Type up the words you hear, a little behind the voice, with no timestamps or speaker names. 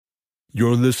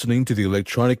You're listening to the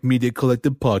Electronic Media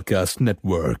Collective Podcast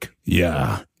Network.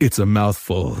 Yeah, it's a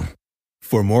mouthful.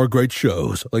 For more great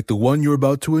shows like the one you're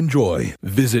about to enjoy,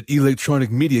 visit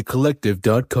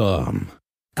electronicmediacollective.com.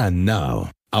 And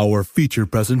now, our feature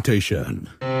presentation.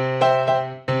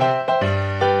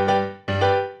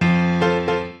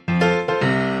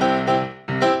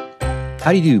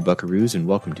 How do you do, buckaroos, and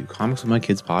welcome to Comics with My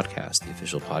Kids podcast, the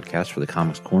official podcast for the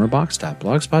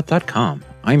comicscornerbox.blogspot.com.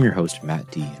 I'm your host,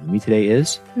 Matt D, and with me today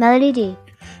is Melody D.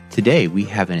 Today, we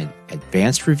have an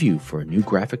advanced review for a new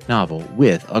graphic novel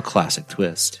with a classic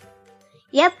twist.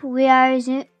 Yep, we are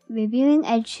reviewing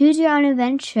a Choose Your Own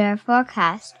Adventure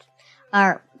forecast,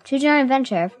 or Choose Your Own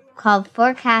Adventure called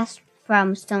Forecast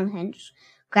from Stonehenge,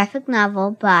 graphic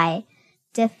novel by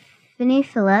Tiffany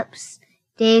Phillips,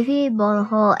 Davey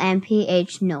Bolhol, and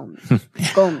P.H. Gomes.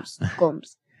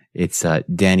 It's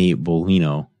Danny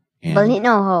Bolino.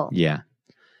 Bolino. Yeah.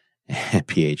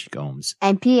 P.H. Gomes.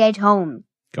 And P.H. Gomes.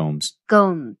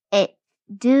 It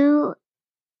due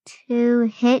to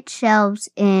hit shelves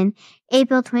in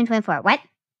April 2024. What?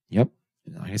 Yep.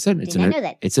 Like I said, it's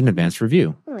an advanced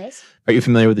review. Anyways. Are you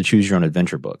familiar with the Choose Your Own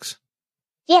Adventure books?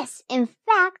 Yes. In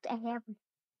fact, I have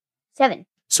 7.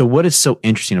 So what is so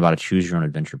interesting about a Choose Your Own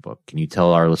Adventure book? Can you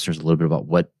tell our listeners a little bit about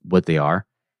what they are?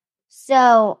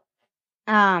 So,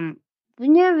 when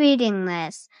you're reading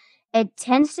this, it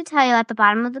tends to tell you at the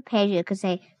bottom of the page, it could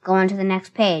say, go on to the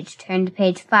next page, turn to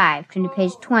page 5, turn to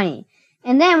page 20.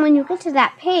 And then when you get to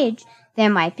that page, there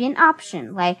might be an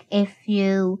option. Like if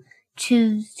you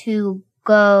choose to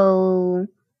go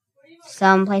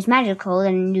someplace magical,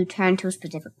 then you turn to a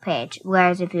specific page.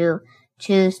 Whereas if you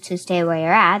choose to stay where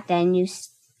you're at, then you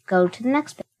go to the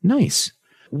next page. Nice.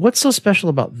 What's so special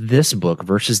about this book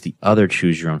versus the other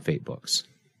Choose Your Own Fate books?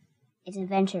 It's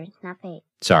adventure, it's not fate.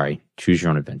 Sorry, Choose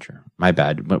Your Own Adventure. My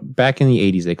bad. But back in the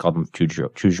 80s, they called them Choose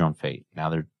Your Own Fate. Now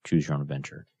they're Choose Your Own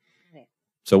Adventure. Okay.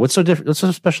 So what's so different? What's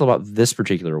so special about this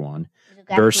particular one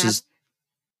versus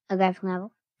a graphic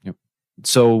novel? Yep.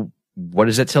 So what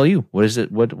does that tell you? What is it?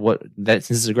 What that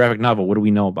since it's a graphic novel, what do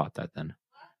we know about that then?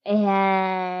 It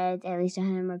had at least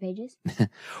 100 more pages.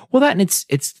 Well, that and it's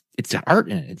art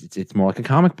in it. It's more like a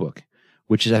comic book,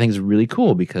 which is I think is really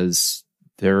cool because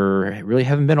there really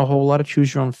haven't been a whole lot of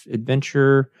Choose Your Own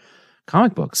Adventure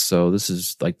comic books. So this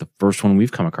is like the first one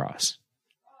we've come across.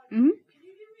 Mm-hmm.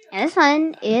 And this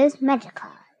one is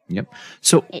magical. Yep.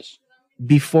 So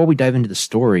before we dive into the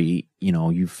story,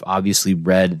 you've obviously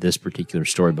read this particular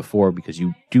story before because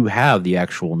you do have the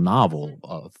actual novel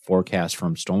of Forecast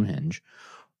from Stonehenge.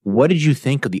 What did you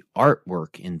think of the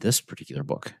artwork in this particular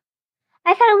book?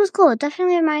 I thought it was cool. It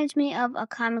definitely reminds me of a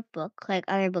comic book, like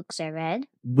other books I read.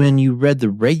 When you read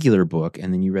the regular book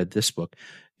and then you read this book,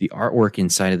 the artwork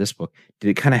inside of this book,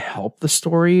 did it kind of help the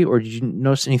story or did you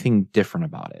notice anything different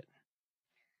about it?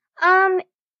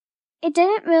 It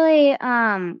didn't really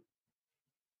add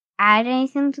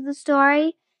anything to the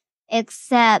story,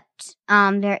 except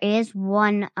there is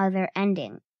one other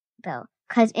ending, though.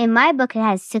 Because in my book, it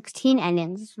has 16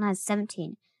 endings. This one has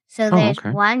 17. So there's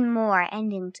one more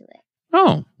ending to it.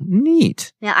 Oh,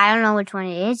 neat. Now, I don't know which one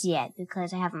it is yet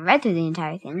because I haven't read through the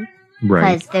entire thing.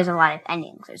 Right. Because there's a lot of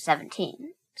endings. There's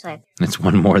 17. So that's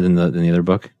one more than the other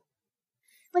book?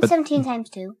 What's 17 times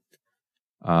 2?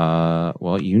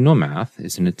 Well, you know math.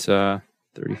 Isn't it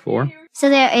 34? So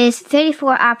there is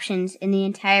 34 options in the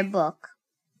entire book.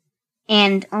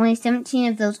 And only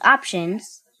 17 of those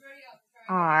options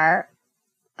are...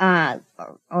 or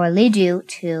lead you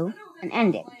to an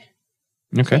ending.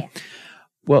 Okay. Yeah.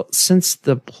 Well, since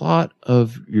the plot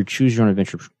of your Choose Your Own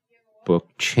Adventure book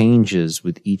changes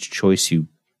with each choice you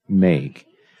make,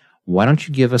 why don't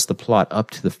you give us the plot up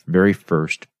to the very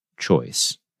first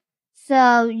choice?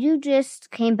 So you just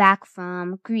came back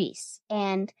from Greece,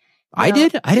 and I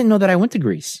did? I didn't know that I went to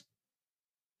Greece.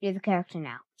 You're the character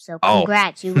now. So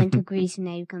congrats, you went to Greece and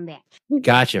now you come back.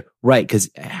 Gotcha. Right, because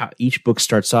each book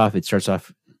starts off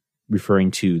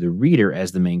referring to the reader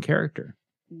as the main character.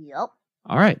 Yep.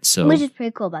 All right, so... Which is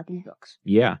pretty cool about these books.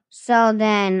 Yeah. So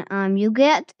then you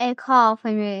get a call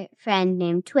from your friend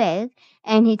named Twig,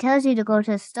 and he tells you to go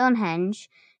to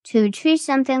Stonehenge to retrieve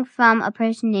something from a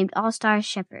person named All-Star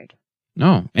Shepherd.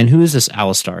 Oh, and who is this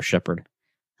All-Star Shepherd?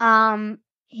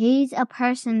 He's a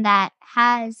person that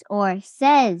has or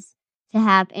says to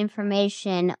have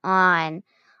information on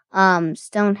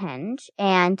Stonehenge,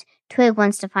 and Twig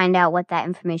wants to find out what that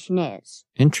information is.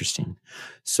 Interesting.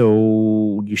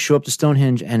 So you show up to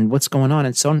Stonehenge, and what's going on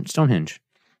at Stonehenge?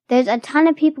 There's a ton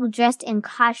of people dressed in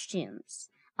costumes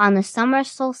on the summer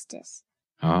solstice.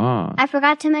 Ah. I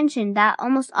forgot to mention that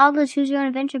almost all the Choose Your Own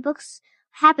Adventure books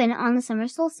happen on the summer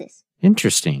solstice.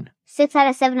 Interesting. 6 out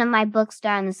of 7 of my books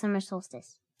start on the summer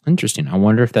solstice. Interesting. I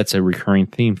wonder if that's a recurring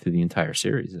theme through the entire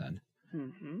series then.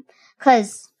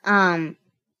 Because,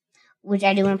 which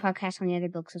I do want to podcast on the other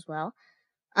books as well.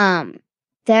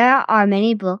 There are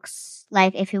many books,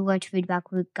 like if you were to read about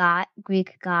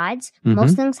Greek gods,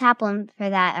 most things happen for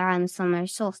that are on the summer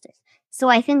solstice. So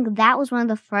I think that was one of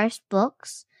the first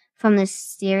books from this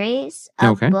series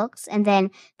of books, and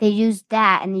then they used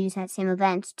that and they used that same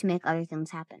event to make other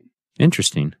things happen.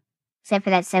 Interesting. Except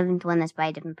for that 7th one that's by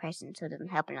a different person, so it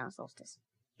doesn't happen on solstice.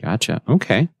 Gotcha.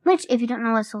 Okay. Which, if you don't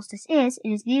know what solstice is, it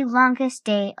is the longest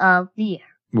day of the year.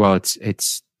 Well,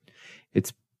 it's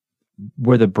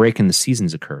where the break in the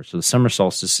seasons occur. So the summer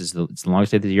solstice is it's the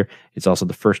longest day of the year. It's also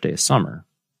the first day of summer,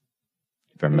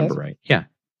 if I remember right. Yeah.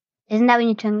 Isn't that when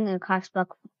you turn the clocks back?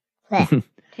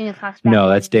 No,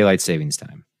 that's daylight savings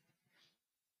time.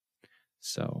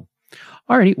 So,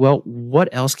 alrighty. Well, what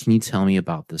else can you tell me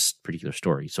about this particular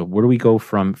story? So, where do we go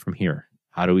from here?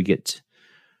 How do we get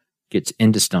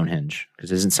into Stonehenge?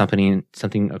 Because isn't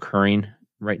something occurring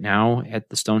right now at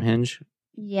the Stonehenge?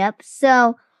 Yep.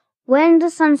 So, when the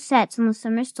sun sets on the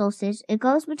summer solstice, it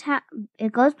goes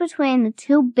between the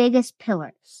two biggest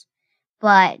pillars.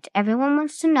 But everyone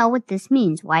wants to know what this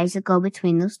means. Why does it go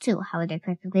between those two? How are they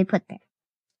perfectly put there?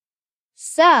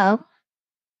 So,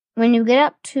 when you get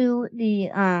up to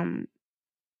the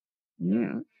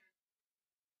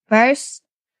first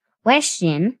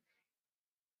question,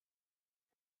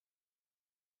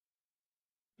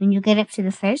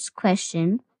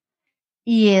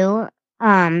 you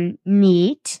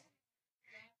meet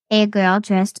a girl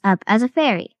dressed up as a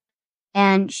fairy.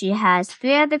 And she has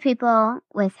 3 other people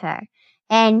with her.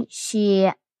 And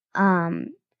she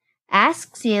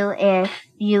asks you if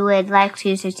you would like to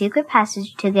use her secret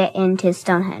passage to get into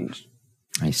Stonehenge.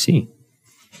 I see.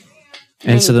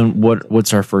 And so then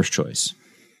what's our first choice?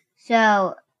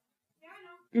 So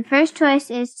the first choice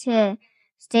is to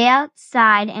stay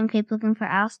outside and keep looking for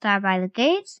Alistar by the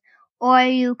gates, or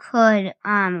you could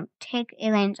take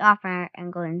Elaine's offer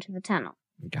and go into the tunnel.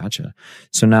 Gotcha.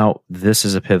 So now this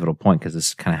is a pivotal point because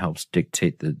this kind of helps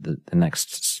dictate the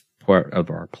next part of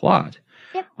our plot.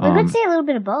 Yep, we could say a little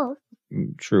bit of both.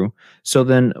 True. So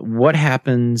then what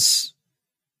happens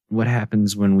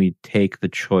when we take the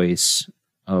choice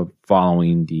of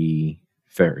following the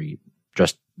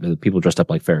people dressed up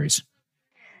like fairies?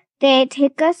 They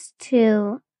take us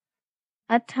to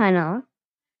a tunnel,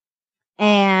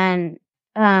 and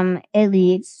it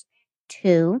leads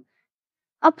to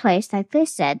a place, like they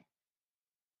said,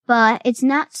 but it's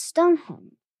not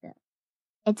Stonehenge.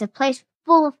 It's a place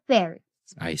full of fairies.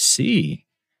 I see.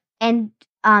 And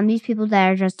these people that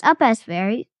are dressed up as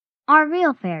fairies are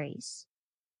real fairies.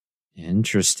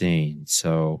 Interesting.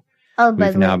 So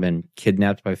we've now been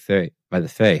kidnapped by the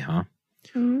Fae, huh?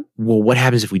 Mm-hmm. Well, what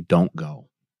happens if we don't go?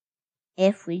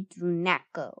 If we do not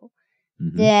go,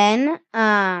 then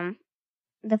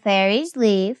the fairies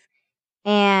leave,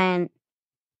 and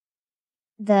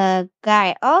the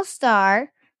guy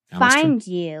All-Star finds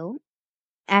you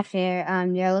after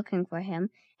you're looking for him,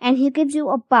 and he gives you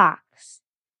a box.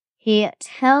 He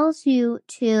tells you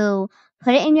to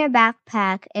put it in your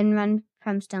backpack and run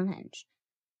from Stonehenge.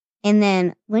 And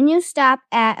then when you stop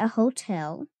at a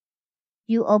hotel,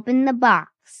 you open the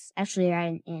box. Actually, you're at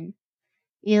an inn.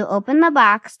 You open the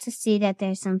box to see that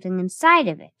there's something inside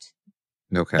of it.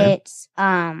 Okay. It's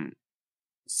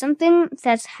something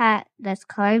that's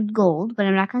colored gold, but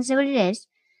I'm not going to say what it is,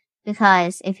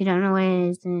 because if you don't know what it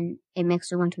is, then it makes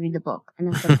you want to read the book,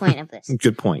 and that's the point of this.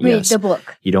 Good point. Read yes. the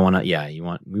book. You don't want to. Yeah, we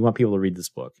want people to read this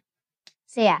book.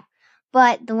 So yeah,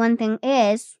 but the one thing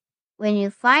is, when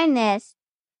you find this,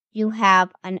 you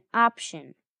have an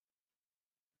option.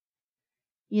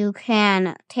 You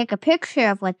can take a picture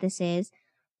of what this is,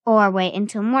 or wait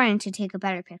until morning to take a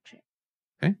better picture.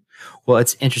 Okay. Well,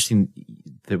 it's interesting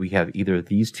that we have either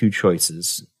these two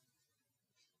choices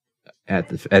at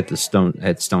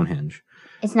Stonehenge.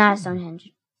 It's not a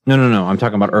Stonehenge. No. I'm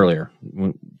talking about earlier,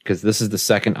 because this is the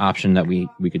second option that we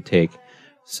could take.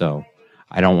 So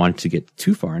I don't want to get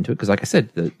too far into it, because, like I said,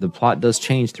 the plot does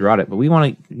change throughout it. But we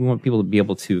want people to be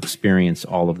able to experience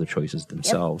all of the choices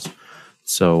themselves. Yep.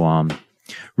 So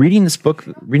reading this book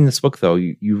though,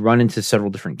 you run into several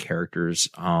different characters.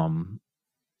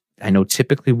 I know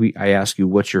typically I ask you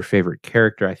what's your favorite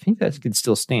character. I think that could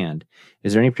still stand.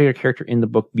 Is there any particular character in the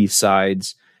book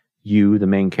besides you, the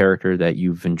main character, that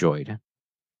you've enjoyed?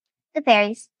 The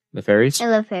fairies. The fairies? I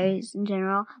love fairies in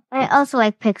general, but I also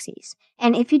like pixies.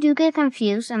 And if you do get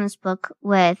confused on this book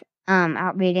with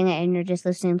out reading it and you're just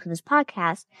listening to this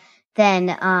podcast,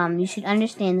 then you should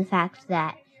understand the fact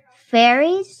that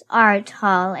fairies are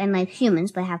tall and like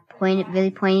humans, but have really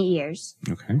pointy ears.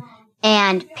 Okay.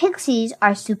 And pixies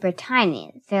are super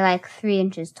tiny. They're like 3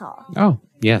 inches tall. Oh,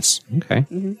 yes. Okay.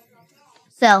 Mm-hmm.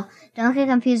 So don't get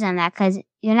confused on that, because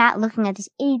you're not looking at this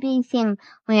itty-bitty thing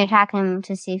when you're talking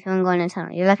to see if you want to go in a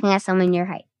tunnel. You're looking at someone your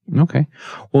height. Okay.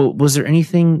 Well, was there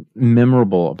anything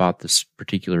memorable about this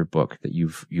particular book that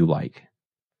you like?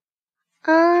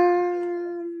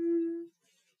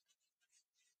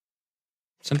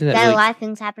 Something that a lot of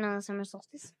things happen on the summer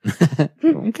solstice.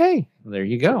 Okay. Well, there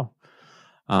you go.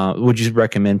 Would you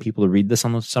recommend people to read this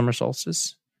on the summer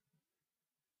solstice?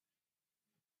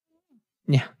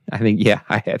 Yeah, I think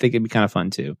it'd be kind of fun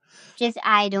too. Just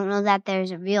I don't know that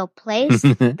there's a real place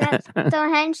that's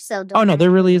Stonehenge, so don't. Oh no,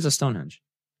 there really is a Stonehenge.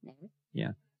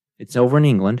 Yeah, it's over in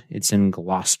England. It's in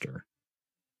Gloucester.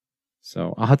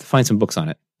 So I'll have to find some books on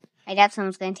it. I doubt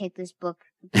someone's going to take this book,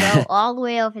 go all the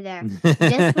way over there, just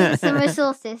for the summer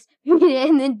solstice, read it,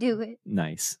 and then do it.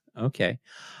 Nice. Okay.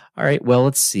 All right. Well,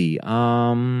 let's see.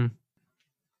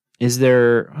 Is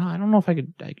there? I don't know if I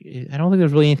could. I don't think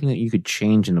there's really anything that you could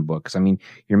change in the book, because I mean,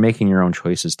 you're making your own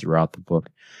choices throughout the book.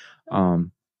 But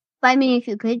I mean, if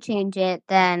you could change it,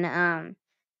 then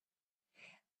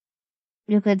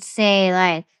you could say,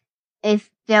 like, if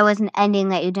there was an ending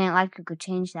that you didn't like, you could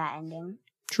change that ending.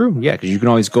 True. Yeah, because you can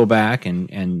always go back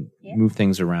and move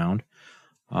things around.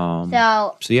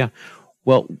 So yeah.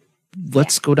 Well,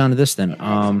 let's go down to this then.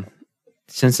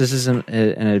 Since this is an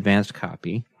advanced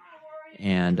copy,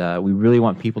 and we really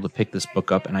want people to pick this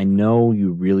book up, and I know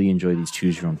you really enjoy these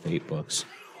Choose Your Own Fate books,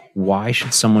 why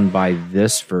should someone buy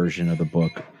this version of the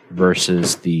book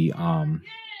versus the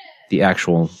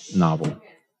actual novel?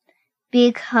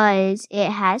 Because it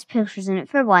has pictures in it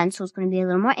for one, so it's going to be a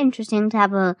little more interesting to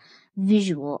have a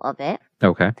visual of it.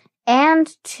 Okay.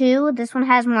 And 2, this one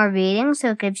has more reading, so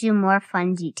it gives you more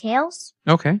fun details.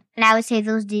 Okay. And I would say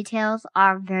those details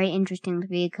are very interesting to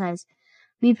read, because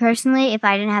me personally, if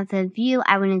I didn't have the view,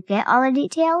 I wouldn't get all the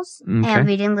details. Okay. And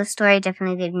reading the story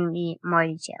definitely gave me more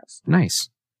details. Nice.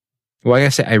 Well, like I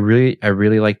say, I really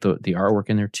like the artwork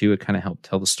in there too. It kind of helped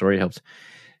tell the story. It helps,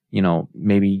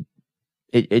 maybe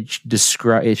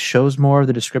it shows more of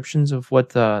the descriptions of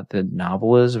what the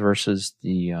novel is versus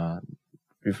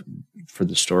for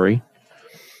the story.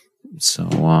 So,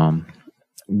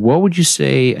 what would you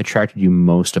say attracted you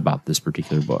most about this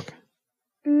particular book?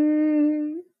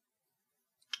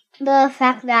 The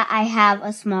fact that I have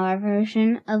a smaller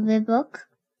version of the book.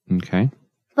 Okay.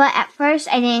 But at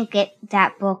first, I didn't get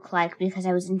that book because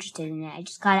I was interested in it. I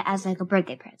just got it as like a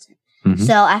birthday present. Mm-hmm.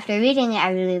 So after reading it,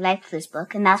 I really liked this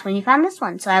book, and that's when you found this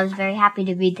one. So I was very happy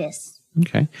to read this.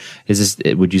 Okay.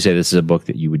 Would you say this is a book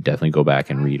that you would definitely go back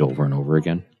and read over and over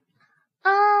again?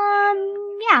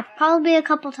 Yeah, probably a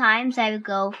couple times I would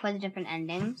go for the different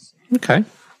endings. Okay.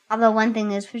 Although one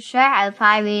thing is for sure, I would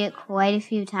probably read it quite a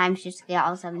few times just to get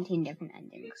all 17 different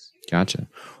endings. Gotcha.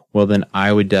 Well, then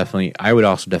I would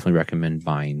also definitely recommend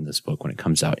buying this book when it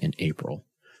comes out in April.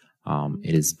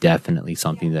 It is definitely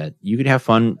something that you could have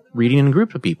fun reading in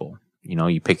groups with people.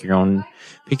 You pick your own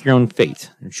fate,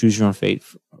 and choose your own fate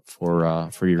for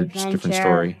your different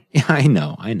story. Yeah, I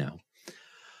know.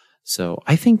 So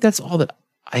I think that's all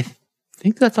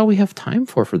we have time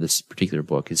for this particular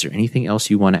book. Is there anything else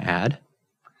you want to add?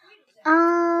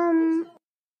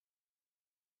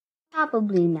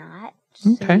 Probably not.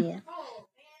 Okay. So, yeah.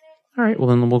 All right. Well,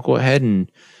 then we'll go ahead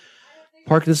and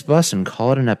park this bus and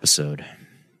call it an episode.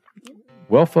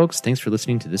 Well, folks, thanks for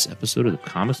listening to this episode of the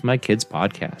Comics with My Kids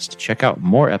podcast. Check out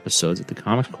more episodes at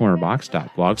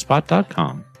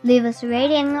thecomicscornerbox.blogspot.com. Leave us a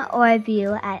rating or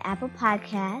review at Apple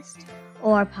Podcast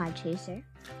or Podchaser.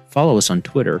 Follow us on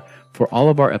Twitter for all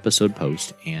of our episode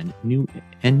posts and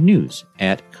news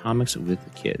at Comics with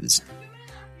Kids.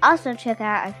 Also, check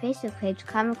out our Facebook page,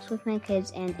 Comics with My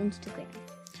Kids, and Instagram.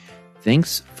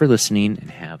 Thanks for listening, and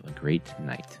have a great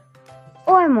night.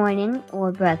 Or morning,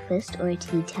 or breakfast, or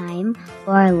tea time,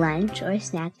 or lunch, or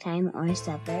snack time, or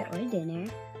supper, or dinner.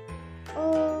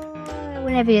 Or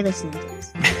whenever you're listening to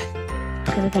this.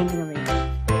 Because I can't think of it.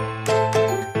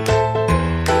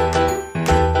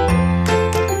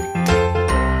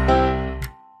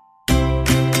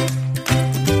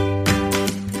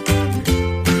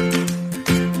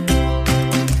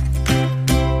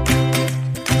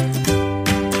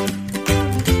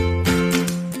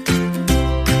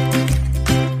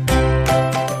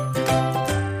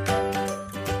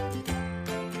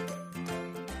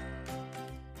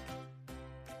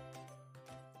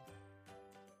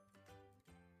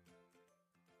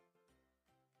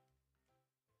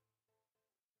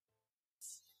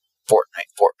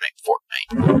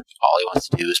 Fortnite. All he wants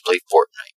to do is play Fortnite.